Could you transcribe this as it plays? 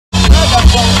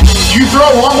You throw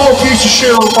one more piece of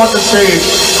shit on the fucking stage,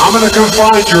 I'm gonna come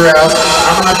find your ass.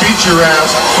 I'm gonna beat your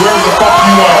ass wherever the fuck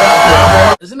you are out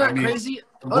there. Isn't that crazy?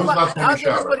 When's the last time you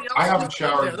showered? I haven't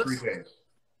showered in 3 days.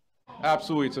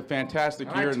 Absolutely, it's a fantastic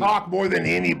year. I talk more than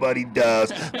anybody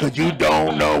does, because you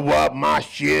don't know what my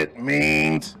shit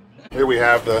means. Here we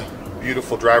have the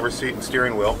beautiful driver's seat and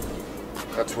steering wheel.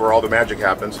 That's where all the magic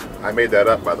happens. I made that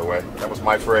up, by the way. That was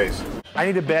my phrase. I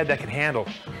need a bed that can handle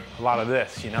a lot of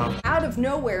this, you know? Out of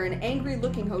nowhere, an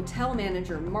angry-looking hotel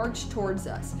manager marched towards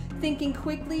us. Thinking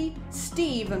quickly,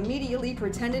 Steve immediately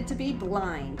pretended to be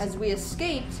blind. As we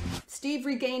escaped, Steve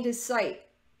regained his sight.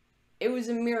 It was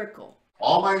a miracle.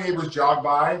 All my neighbors jog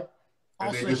by,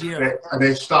 and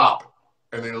they stop,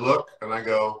 and they look, and I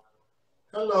go,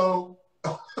 hello.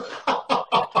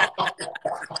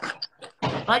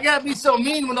 I gotta be so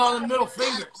mean with all the middle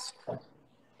fingers.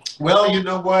 Well, you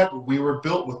know what? We were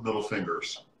built with middle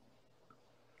fingers.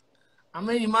 I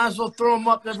mean, you might as well throw them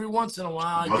up every once in a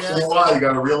while, I guess. Once in a while, you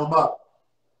gotta reel them up.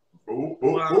 Ooh,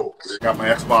 ooh, ooh. Got my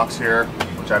Xbox here,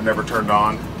 which I've never turned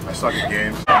on. I suck at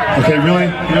games. Okay, really,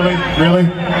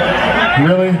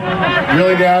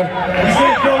 Dad?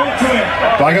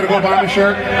 Do I gotta go buy him a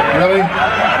shirt? Really?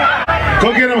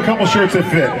 Go get him a couple shirts that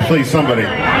fit, please, somebody.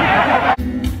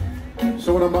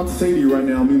 So what I'm about to say to you right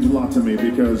now means a lot to me,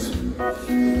 because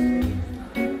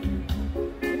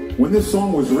when this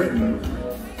song was written,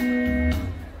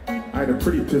 I had a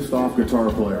pretty pissed off guitar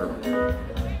player.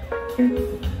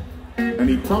 And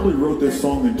he probably wrote this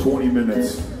song in 20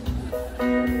 minutes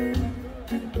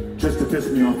just to piss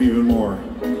me off even more.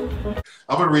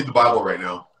 I'm gonna read the Bible right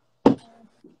now.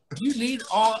 You need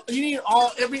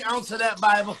every ounce of that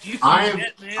Bible you can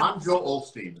get, man. I'm Joe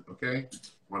Olstein, okay?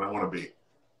 When I want to be.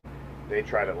 They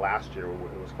tried it last year.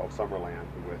 It was called Summerland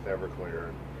with Everclear.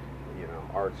 And, you know,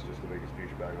 Art's just the biggest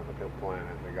douchebag on the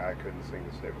planet. The guy couldn't sing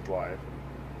to save his life.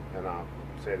 And I'll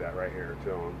say that right here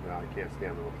to him. I can't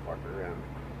stand the motherfucker. And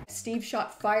Steve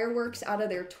shot fireworks out of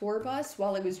their tour bus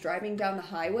while he was driving down the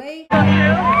highway.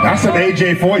 That's some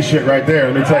AJ Foy shit right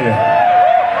there, let me tell you.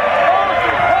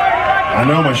 I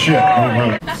know my shit.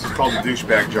 This is called the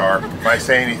douchebag jar. If I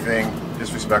say anything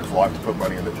disrespectful, I have to put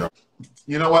money in the jar.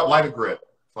 You know what? Light a grit.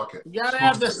 Fuck it. You gotta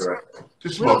have this.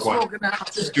 Just smoke one.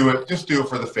 Just do it. Just do it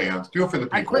for the fans. Do it for the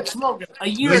people. I quit smoking a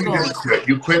year ago.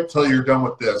 You quit till you're done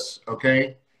with this,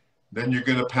 okay? Then you're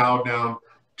gonna pound down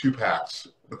 2 packs,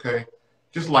 okay?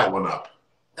 Just light one up.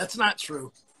 That's not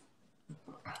true.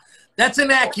 That's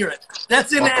inaccurate.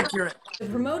 That's inaccurate. The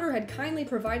promoter had kindly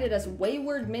provided us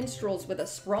wayward minstrels with a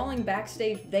sprawling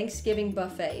backstage Thanksgiving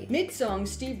buffet. Mid-song,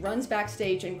 Steve runs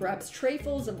backstage and grabs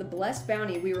trayfuls of the blessed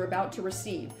bounty we were about to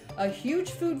receive. A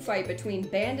huge food fight between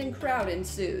band and crowd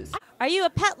ensues. Are you a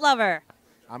pet lover?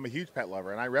 I'm a huge pet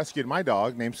lover, and I rescued my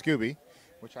dog named Scooby,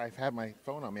 which I've had my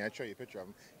phone on me. I'd show you a picture of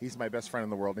him. He's my best friend in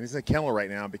the world, and he's in a kennel right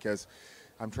now because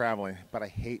I'm traveling, but I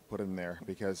hate putting him there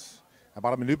because I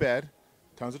bought him a new bed,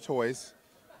 tons of toys,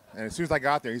 and as soon as I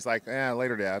got there, he's like,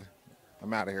 later, Dad.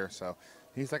 I'm out of here. So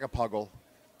he's like a puggle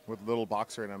with a little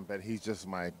boxer in him, but he's just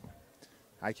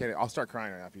I'll start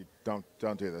crying right now if you don't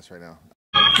do this right now.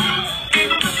 You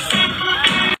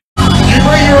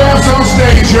bring your ass on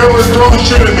stage, you're over throwing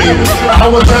shit at me. I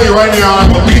will tell you right now,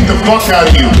 I'm gonna beat the fuck out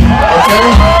of you, okay?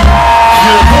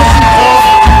 You're a pussy fuck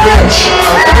bitch,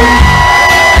 okay?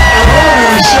 I'm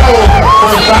running the show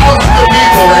for thousands of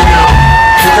people right now.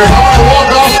 Because I'm gonna walk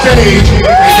off stage, and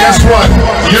guess what?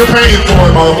 You're paying for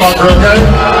it, motherfucker, okay?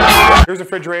 Here's a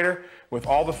refrigerator with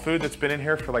all the food that's been in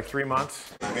here for like 3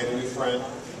 months. I made a new friend.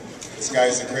 This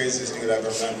guy's the craziest dude I've ever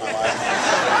met in my life.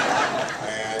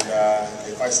 And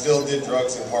if I still did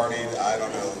drugs and partied, I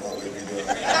don't know what we'd be doing.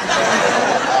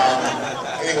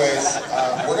 Anyways,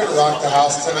 we're gonna rock the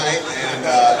house tonight, and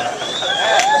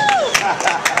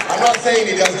I'm not saying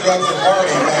he does drugs and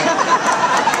party, but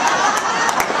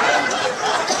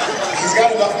he's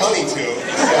got enough money to.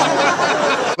 So.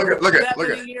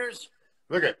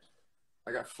 Look at.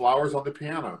 I got flowers on the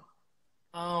piano.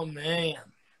 Oh, man.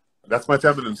 That's my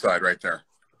feminine side right there.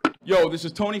 Yo, this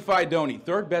is Tony Fidoni,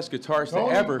 third best guitarist to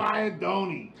ever.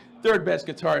 Third best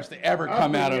guitarist to ever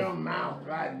come out of your mouth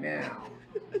right now.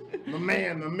 The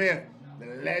man, the myth, the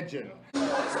legend.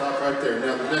 Stop right there.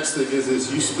 Now the next thing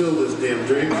is you spill this damn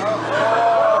drink.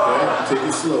 Okay? Take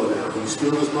it slow now. You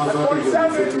spill this motherfucker, you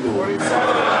get 50 more.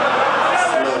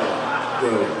 Slow.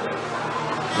 Go.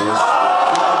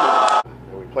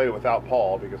 we played it without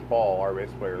Paul because Paul, our bass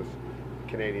player, is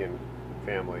Canadian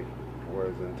family,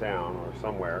 was in town or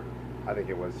somewhere, I think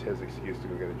it was his excuse to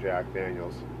go get a Jack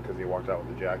Daniels because he walked out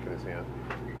with a Jack in his hand.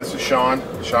 This is Sean.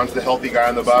 Sean's the healthy guy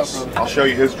on the bus. I'll show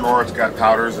you his drawer. It's got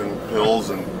powders and pills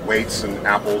and weights and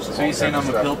apples. And so you're saying I'm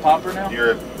a pill popper now?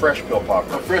 You're a fresh pill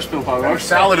popper. A fresh pill popper. There's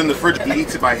salad in the fridge. He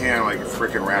eats it by hand like a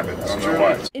freaking rabbit. I don't know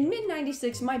why. In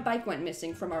mid-96, my bike went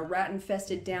missing from our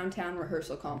rat-infested downtown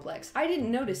rehearsal complex. I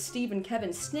didn't notice Steve and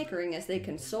Kevin snickering as they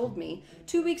consoled me.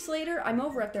 2 weeks later, I'm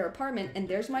over at their apartment and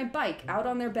there's my bike out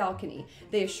on their balcony.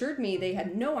 They assured me they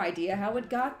had no idea how it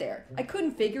got there. I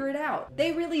couldn't figure it out.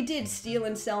 They really did steal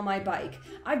and sell my bike.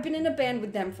 I've been in a band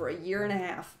with them for a year and a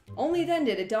half. Only then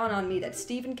did it dawn on me that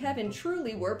Steve and Kevin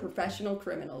truly were professional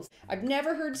criminals. I've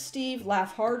never heard Steve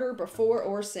laugh harder before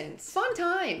or since. Fun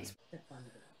times!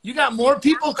 You got more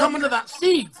people coming to that.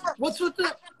 Steve, what's with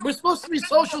the... We're supposed to be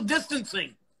social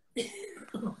distancing.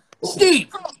 Steve!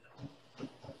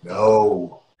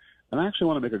 No. And I actually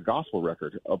want to make a gospel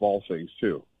record of all things,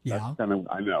 too. Yeah. That's kind of,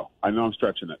 I know I'm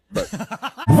stretching it, but...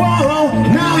 Whoa,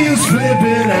 now you're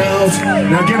slipping out.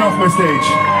 Now get off my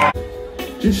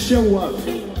stage. Just show up,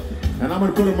 and I'm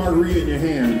going to put a margarita in your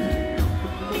hand.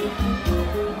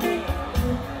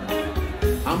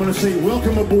 I'm going to say,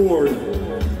 welcome aboard.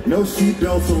 No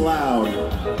seatbelts allowed.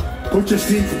 Put your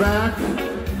seats back,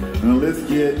 and let's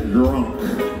get drunk.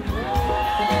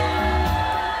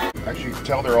 Actually, you can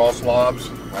tell they're all slobs.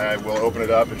 I will open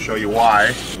it up and show you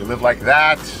why. You live like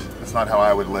that, that's not how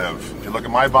I would live. If you look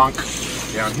at my bunk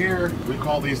down here, we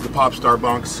call these the pop star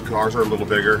bunks. Ours are a little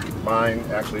bigger. Mine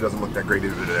actually doesn't look that great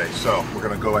either today. So we're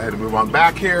gonna go ahead and move on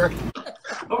back here.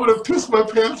 I'm gonna piss my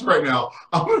pants right now.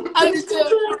 I'm gonna piss my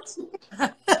pants.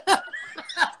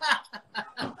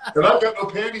 And I've got no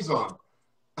panties on.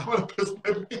 I'm gonna piss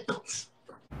my pants.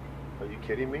 Are you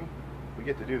kidding me? We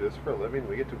get to do this for a living.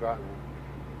 We get to go out and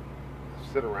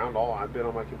sit around I've been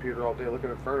on my computer all day looking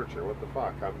at furniture. What the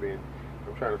fuck? I'm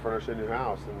trying to furnish a new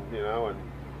house, and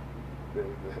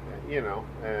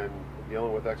and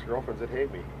dealing with ex-girlfriends that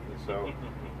hate me. So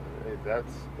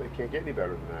it can't get any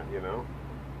better than that, you know.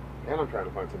 And I'm trying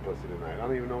to find some pussy tonight. I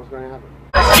don't even know what's going to happen.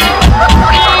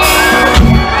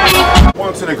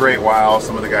 Once in a great while,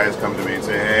 some of the guys come to me and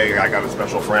say, "Hey, I got a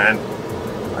special friend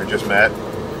I just met.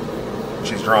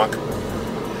 She's drunk."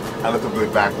 I let them go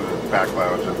back to the back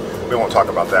lounge, and we won't talk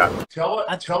about that. Tell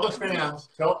the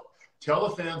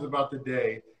fans about the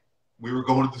day we were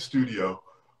going to the studio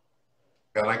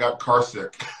and I got car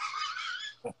sick.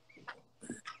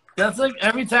 That's like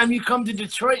every time you come to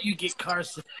Detroit, you get car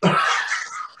sick.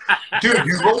 Dude,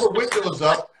 you roll the windows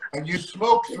up and you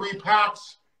smoke 3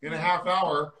 packs in a half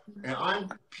hour, and I'm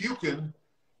puking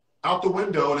out the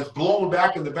window, and it's blowing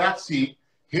back in the back seat.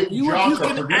 Hitting Josh,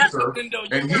 our producer,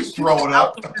 and he's throwing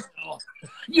up.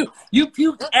 You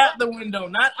puked at the window,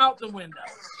 not out the window.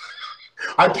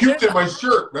 I puked in my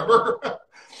shirt, remember?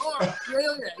 Oh,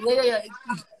 yeah.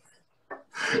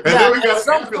 And then we got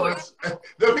an ambulance.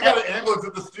 Then we got an ambulance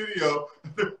at the studio.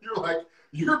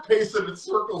 You're pacing in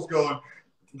circles going,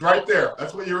 right there.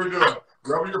 That's what you were doing.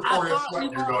 Rubbing your forehead,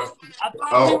 sweating. You're going, I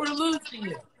thought we were losing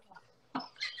you.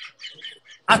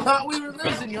 I thought we were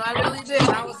losing you. I really did.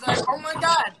 I was like, oh my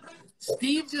God.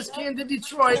 Steve just came to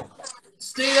Detroit,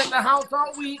 stayed at the house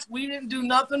all week. We didn't do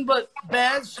nothing but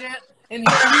bad shit. And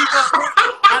here we go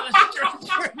on a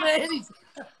stretcher, man.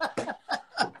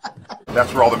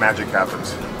 That's where all the magic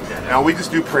happens. Now we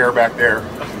just do prayer back there.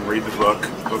 Read the book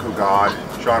of God.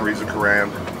 Sean reads the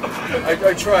Quran.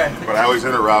 I try. But I always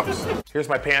interrupt. Here's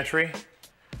my pantry.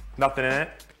 Nothing in it.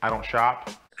 I don't shop.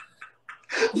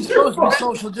 You're supposed to be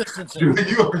social distancing. Dude,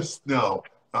 you are, no.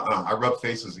 I rub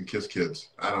faces and kiss kids.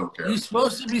 I don't care. You're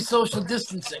supposed to be social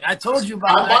distancing. I told you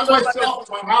about I'm by myself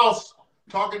in my house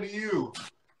talking to you.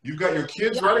 You've got your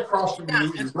kids right across from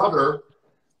you, your brother.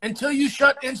 Until you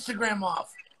shut Instagram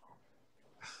off.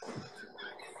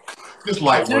 Just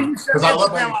light one. Because I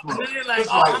love how you like,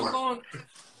 I'm going.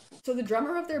 So the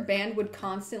drummer of their band would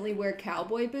constantly wear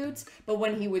cowboy boots, but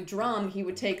when he would drum, he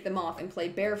would take them off and play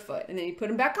barefoot, and then he'd put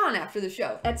them back on after the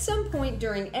show. At some point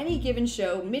during any given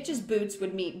show, Mitch's boots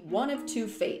would meet one of two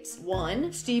fates.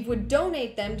 One, Steve would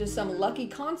donate them to some lucky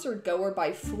concert goer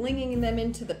by flinging them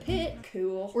into the pit.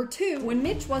 Cool. Or two, when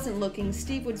Mitch wasn't looking,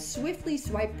 Steve would swiftly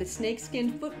swipe the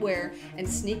snakeskin footwear and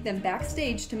sneak them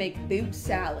backstage to make boot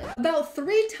salad. About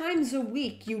 3 times a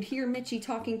week, you'd hear Mitchie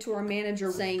talking to our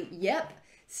manager saying, "Yep,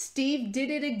 Steve did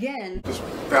it again." Just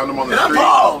found him on the street.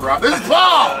 Paul! This is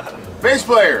Paul! Bass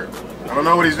player. I don't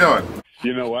know what he's doing.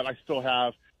 You know what? I still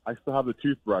have the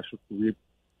toothbrush. We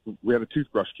had a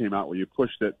toothbrush came out where you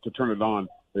pushed it to turn it on.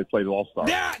 They played All-Star.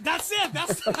 Yeah, that's it.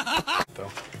 So,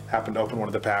 happened to open one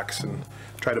of the packs and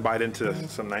tried to bite into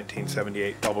some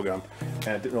 1978 bubblegum, and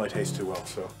it didn't really taste too well,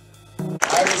 so.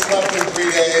 I haven't slept in 3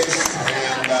 days,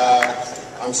 and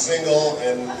I'm single,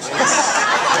 and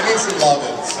I need some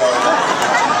loving. So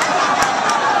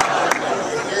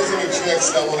if there's any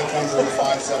chicks that want to come to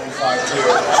 5752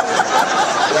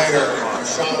 later,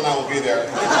 Sean and I will be there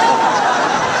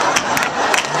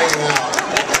hanging out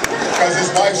because his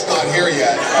wife's not here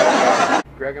yet.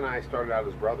 Greg and I started out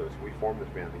as brothers. We formed this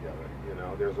band together. You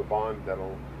know, there's a bond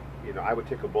that'll, you know, I would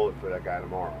take a bullet for that guy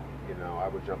tomorrow. You know, I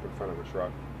would jump in front of a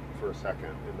truck for a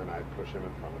second, and then I'd push him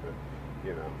in front of it.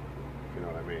 You know, if you know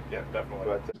what I mean. Yeah, definitely.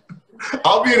 But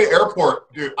I'll be in an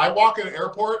airport, dude. I walk in an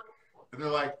airport, and they're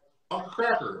like, Uncle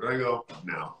Cracker. And I go,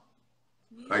 no.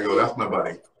 I go, that's my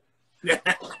buddy.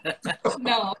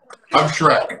 No. I'm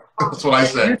Shrek. That's what I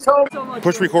say.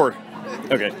 Push record.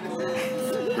 Okay.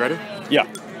 Ready? Yeah.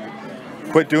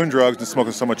 Quit doing drugs and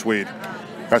smoking so much weed.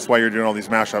 That's why you're doing all these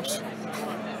mashups.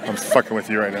 I'm fucking with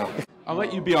you right now. I'll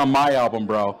let you be on my album,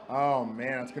 bro. Oh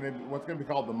man, it's gonna be, what's gonna be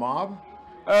called, The Mob?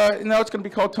 No, it's gonna be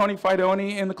called Tony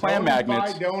Fidoni and the Clan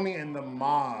Magnets. Fidoni and the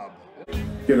Mob.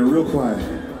 Get it real quiet.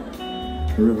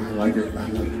 I really like it. I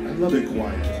love it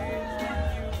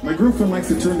quiet. My girlfriend likes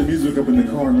to turn the music up in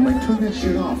the car, and I'm like, turn that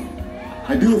shit off.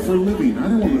 I do it for a living. I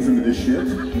don't want to listen to this shit.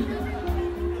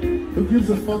 Who gives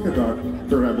a fuck about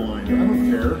Third Eye Blind? I don't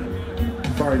care.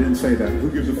 Sorry, I didn't say that. Who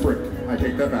gives a frick? I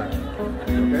take that back.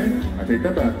 Okay? I take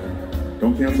that back.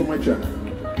 Don't cancel my check.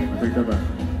 I take that back.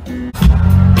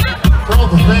 For all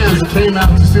the fans that came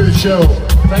out to see the show,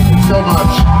 thank you so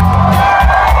much.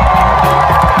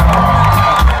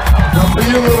 Now for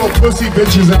you little pussy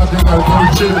bitches out there that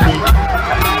are shit at me,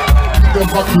 go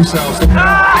fuck yourselves.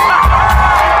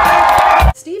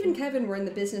 Steve and Kevin were in the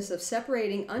business of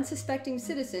separating unsuspecting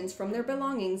citizens from their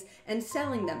belongings and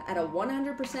selling them at a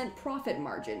 100% profit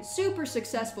margin. Super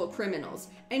successful criminals.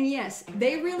 And yes,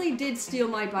 they really did steal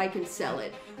my bike and sell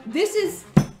it. This is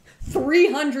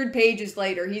 300 pages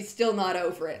later. He's still not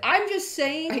over it. I'm just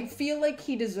saying, I feel like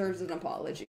he deserves an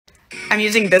apology. I'm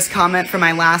using this comment from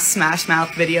my last Smash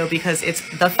Mouth video because it's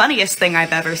the funniest thing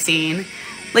I've ever seen.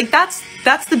 Like, that's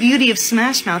the beauty of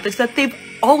Smash Mouth, is that they've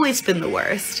always been the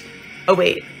worst. Oh,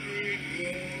 wait.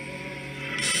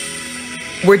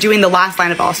 We're doing the last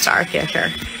line of All Star. Yeah, sure.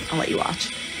 I'll let you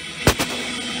watch.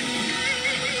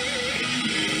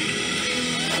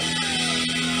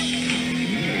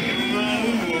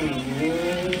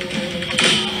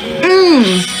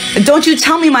 Don't you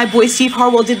tell me my boy Steve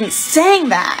Harwell didn't sing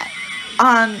that.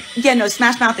 Yeah, no,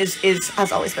 Smash Mouth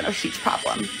has always been a huge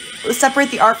problem. Separate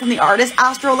the art from the artist.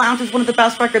 Astro Lounge is one of the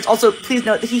best records. Also, please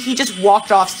note that he just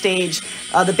walked off stage.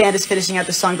 The band is finishing out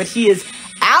the song, but he is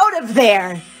out of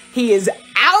there. He is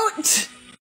out.